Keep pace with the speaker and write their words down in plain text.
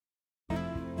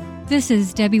This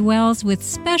is Debbie Wells with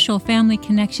Special Family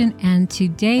Connection, and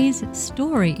today's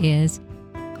story is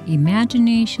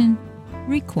Imagination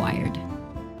Required.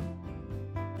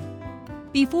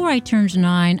 Before I turned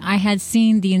 9, I had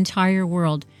seen the entire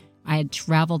world. I had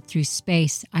traveled through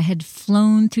space. I had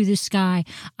flown through the sky.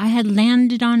 I had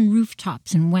landed on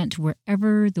rooftops and went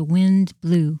wherever the wind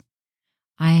blew.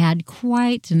 I had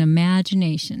quite an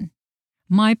imagination.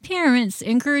 My parents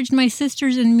encouraged my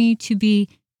sisters and me to be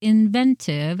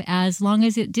inventive as long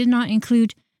as it did not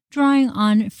include drawing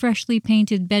on freshly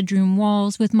painted bedroom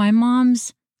walls with my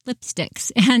mom's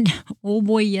lipsticks. And oh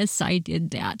boy, yes, I did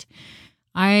that.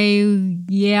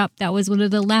 That was one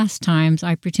of the last times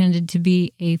I pretended to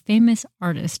be a famous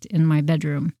artist in my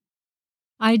bedroom.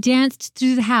 I danced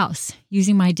through the house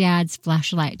using my dad's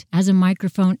flashlight as a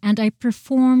microphone, and I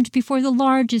performed before the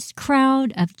largest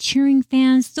crowd of cheering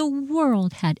fans the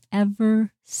world had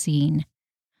ever seen.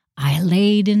 I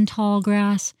laid in tall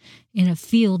grass in a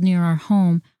field near our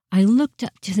home. I looked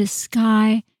up to the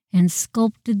sky and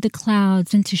sculpted the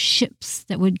clouds into ships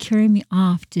that would carry me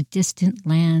off to distant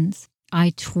lands.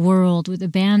 I twirled with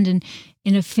abandon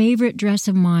in a favorite dress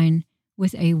of mine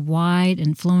with a wide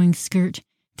and flowing skirt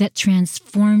that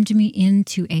transformed me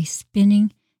into a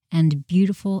spinning and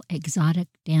beautiful exotic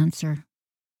dancer.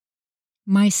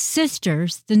 My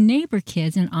sisters, the neighbor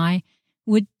kids, and I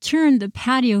would turn the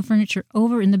patio furniture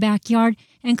over in the backyard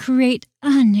and create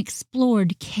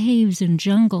unexplored caves and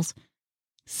jungles.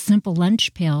 Simple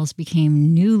lunch pails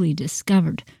became newly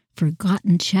discovered,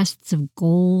 forgotten chests of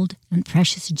gold and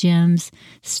precious gems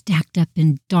stacked up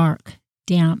in dark,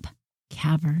 damp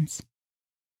caverns.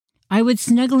 I would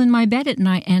snuggle in my bed at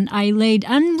night, and I laid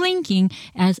unblinking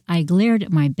as I glared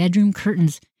at my bedroom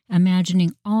curtains,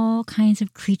 imagining all kinds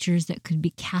of creatures that could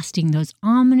be casting those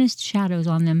ominous shadows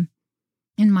on them.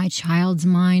 In my child's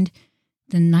mind,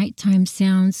 the nighttime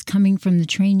sounds coming from the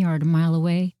train yard a mile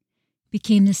away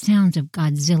became the sounds of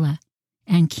Godzilla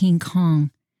and King Kong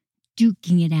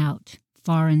duking it out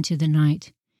far into the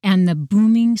night, and the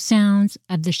booming sounds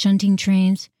of the shunting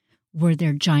trains were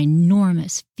their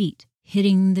ginormous feet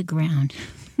hitting the ground.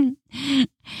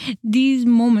 These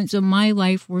moments of my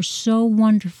life were so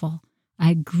wonderful.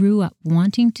 I grew up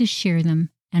wanting to share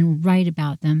them and write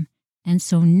about them, and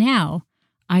so now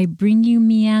I bring you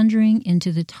meandering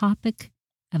into the topic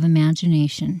of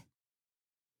imagination.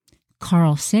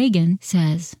 Carl Sagan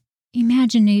says,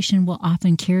 imagination will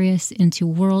often carry us into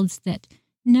worlds that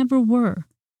never were,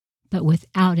 but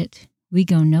without it, we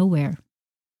go nowhere.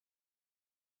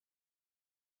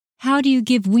 How do you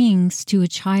give wings to a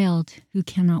child who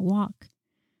cannot walk,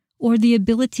 or the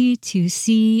ability to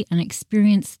see and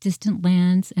experience distant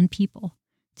lands and people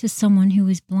to someone who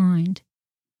is blind?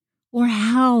 Or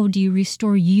how do you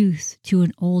restore youth to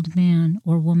an old man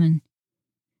or woman?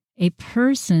 A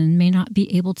person may not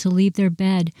be able to leave their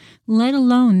bed, let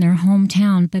alone their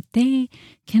hometown, but they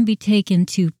can be taken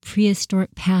to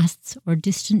prehistoric pasts or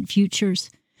distant futures.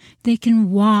 They can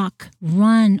walk,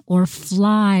 run, or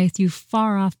fly through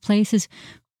far-off places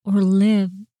or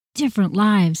live different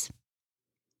lives.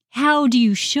 How do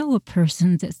you show a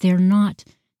person that they're not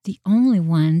the only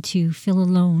one to feel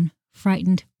alone,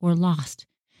 frightened, or lost,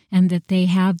 and that they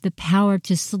have the power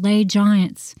to slay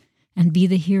giants and be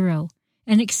the hero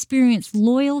and experience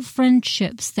loyal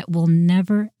friendships that will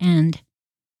never end?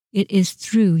 It is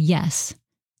through, yes,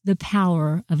 the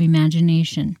power of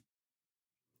imagination.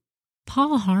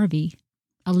 Paul Harvey,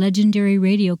 a legendary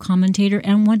radio commentator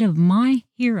and one of my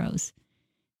heroes,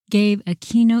 gave a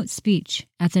keynote speech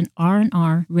at an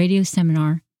R&R radio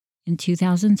seminar in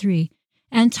 2003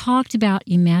 and talked about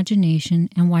imagination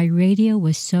and why radio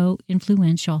was so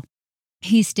influential.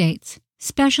 He states,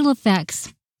 special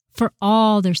effects, for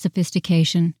all their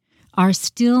sophistication, are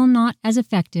still not as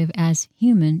effective as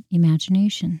human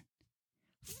imagination.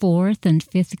 4th and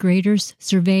 5th graders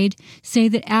surveyed say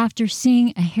that after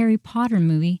seeing a Harry Potter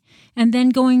movie and then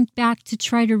going back to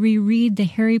try to reread the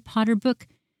Harry Potter book,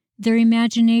 their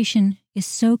imagination is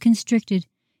so constricted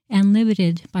and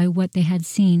limited by what they had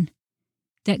seen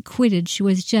that Quidditch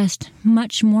was just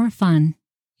much more fun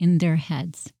in their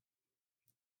heads.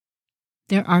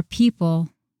 There are people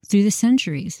through the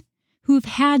centuries who have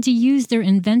had to use their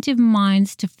inventive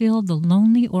minds to fill the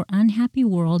lonely or unhappy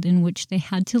world in which they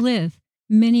had to live.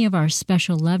 Many of our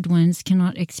special loved ones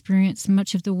cannot experience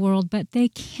much of the world, but they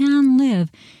can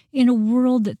live in a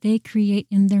world that they create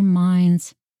in their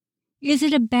minds. Is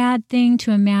it a bad thing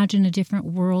to imagine a different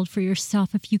world for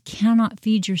yourself if you cannot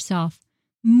feed yourself,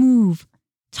 move,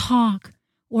 talk,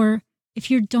 or if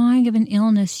you're dying of an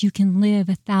illness, you can live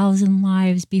 1,000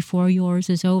 lives before yours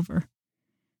is over?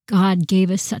 God gave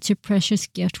us such a precious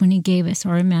gift when He gave us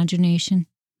our imagination.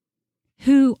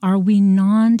 Who are we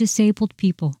non-disabled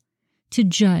people to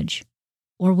judge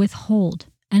or withhold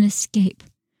an escape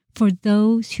for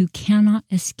those who cannot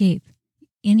escape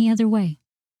any other way?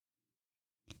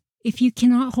 If you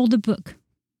cannot hold a book,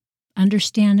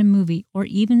 understand a movie, or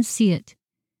even see it,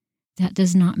 that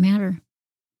does not matter.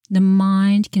 The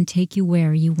mind can take you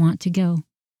where you want to go.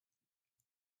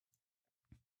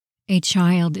 A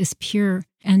child is pure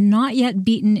and not yet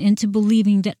beaten into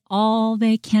believing that all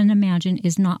they can imagine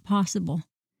is not possible.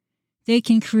 They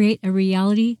can create a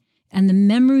reality, and the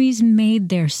memories made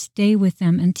there stay with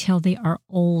them until they are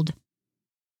old.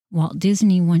 Walt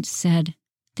Disney once said,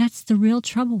 "That's the real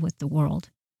trouble with the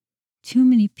world. Too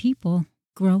many people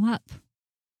grow up."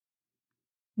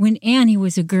 When Annie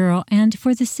was a girl, and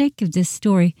for the sake of this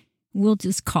story, we'll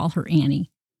just call her Annie,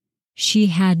 she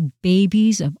had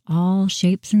babies of all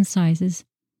shapes and sizes.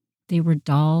 They were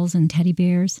dolls and teddy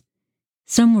bears.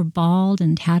 Some were bald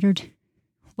and tattered.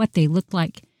 What they looked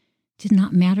like did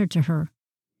not matter to her.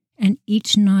 And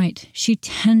each night she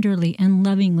tenderly and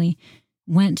lovingly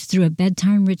went through a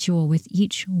bedtime ritual with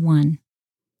each one.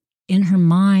 In her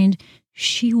mind,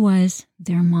 she was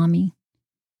their mommy,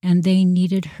 and they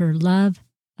needed her love,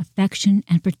 affection,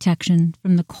 and protection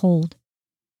from the cold.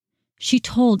 She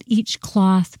told each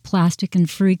cloth, plastic, and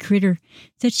furry critter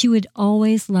that she would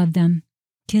always love them,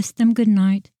 kissed them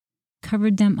goodnight,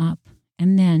 covered them up,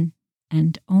 and then,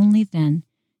 and only then,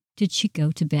 did she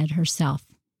go to bed herself.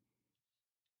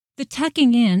 The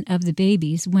tucking in of the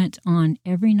babies went on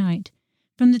every night,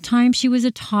 from the time she was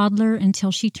a toddler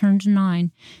until she turned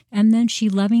 9, and then she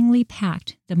lovingly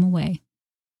packed them away.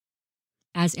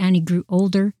 As Annie grew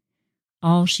older,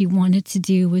 all she wanted to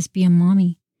do was be a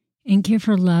mommy and give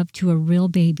her love to a real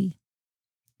baby.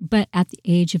 But at the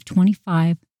age of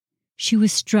 25, she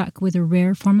was struck with a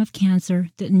rare form of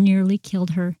cancer that nearly killed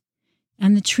her,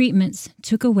 and the treatments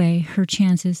took away her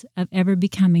chances of ever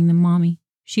becoming the mommy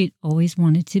she had always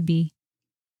wanted to be.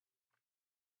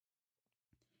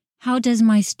 How does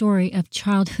my story of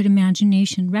childhood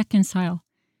imagination reconcile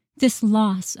this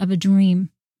loss of a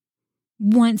dream?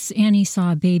 Once Annie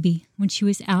saw a baby when she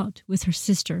was out with her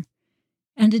sister,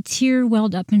 and a tear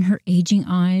welled up in her aging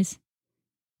eyes.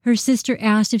 Her sister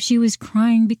asked if she was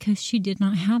crying because she did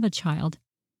not have a child.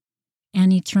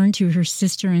 Annie turned to her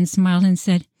sister and smiled and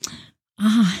said,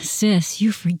 "Ah, sis,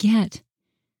 you forget.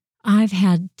 I've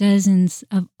had dozens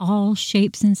of all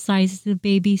shapes and sizes of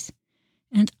babies,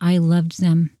 and I loved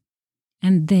them,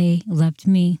 and they loved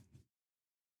me."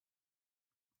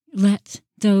 Let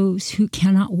those who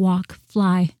cannot walk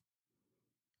fly.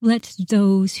 Let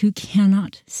those who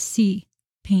cannot see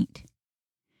paint.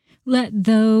 Let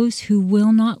those who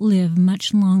will not live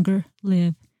much longer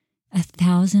live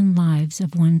 1,000 lives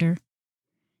of wonder.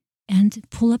 And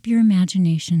pull up your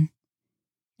imagination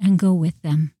and go with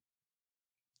them.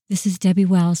 This is Debbie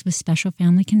Wells with Special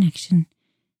Family Connection.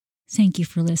 Thank you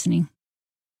for listening.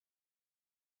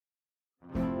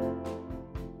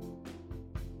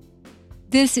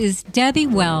 This is Debbie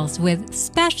Wells with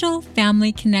Special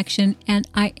Family Connection, and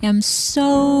I am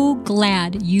so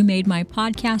glad you made my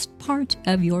podcast part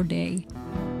of your day.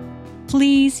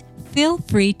 Please feel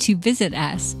free to visit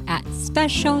us at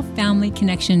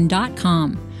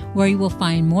specialfamilyconnection.com, where you will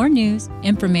find more news,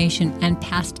 information, and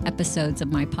past episodes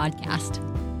of my podcast.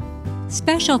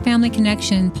 Special Family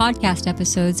Connection podcast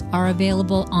episodes are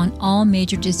available on all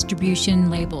major distribution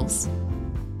labels.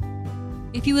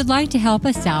 If you would like to help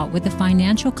us out with a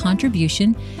financial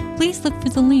contribution, please look for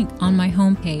the link on my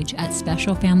homepage at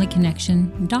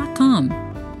specialfamilyconnection.com.